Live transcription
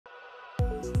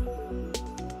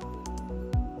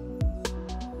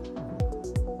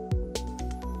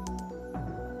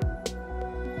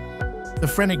The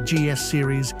FRENIC-GS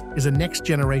series is a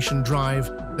next-generation drive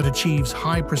that achieves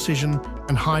high precision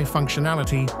and high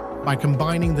functionality by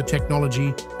combining the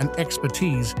technology and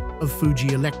expertise of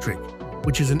Fuji Electric,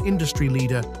 which is an industry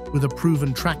leader with a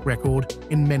proven track record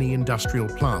in many industrial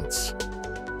plants.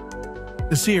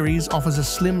 The series offers a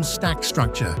slim stack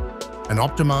structure, an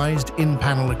optimized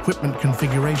in-panel equipment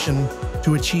configuration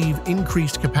to achieve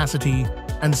increased capacity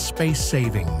and space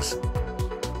savings.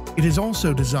 It is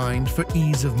also designed for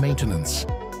ease of maintenance.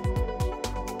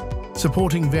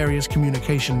 Supporting various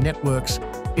communication networks,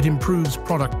 it improves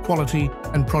product quality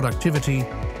and productivity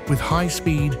with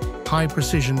high-speed,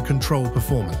 high-precision control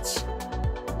performance.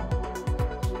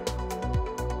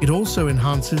 It also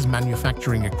enhances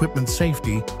manufacturing equipment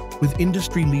safety with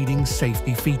industry-leading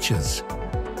safety features.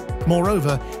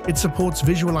 Moreover, it supports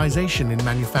visualization in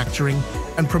manufacturing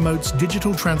and promotes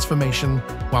digital transformation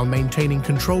while maintaining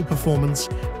control performance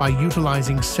by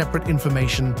utilizing separate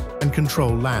information and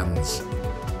control LANs.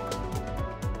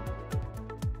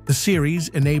 The series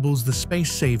enables the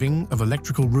space saving of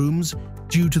electrical rooms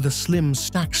due to the slim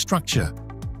stack structure.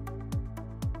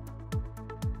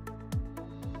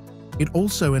 It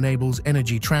also enables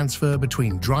energy transfer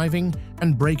between driving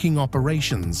and braking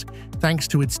operations thanks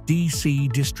to its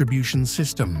DC distribution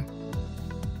system.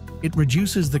 It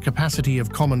reduces the capacity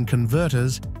of common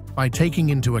converters by taking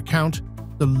into account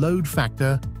the load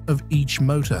factor of each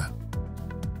motor.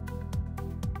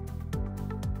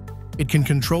 It can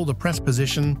control the press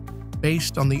position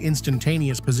based on the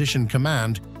instantaneous position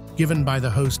command given by the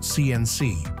host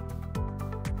CNC.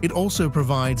 It also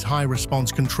provides high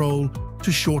response control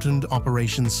to shortened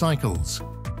operation cycles.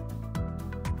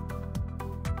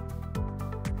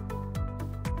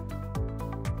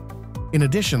 In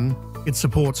addition, it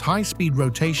supports high-speed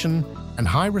rotation and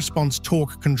high-response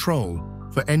torque control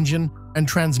for engine and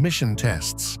transmission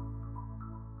tests.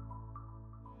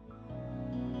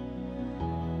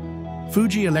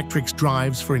 Fuji Electric's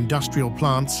drives for industrial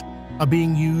plants are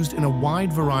being used in a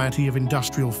wide variety of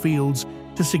industrial fields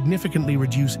to significantly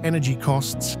reduce energy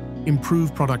costs,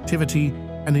 improve productivity,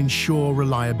 and ensure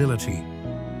reliability.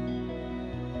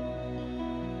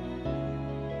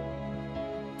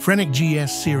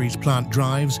 FRENIC-GS series plant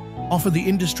drives offer the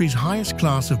industry's highest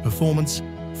class of performance,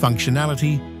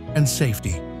 functionality, and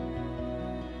safety.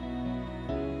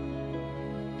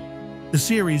 The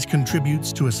series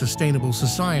contributes to a sustainable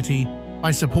society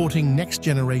by supporting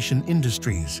next-generation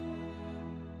industries,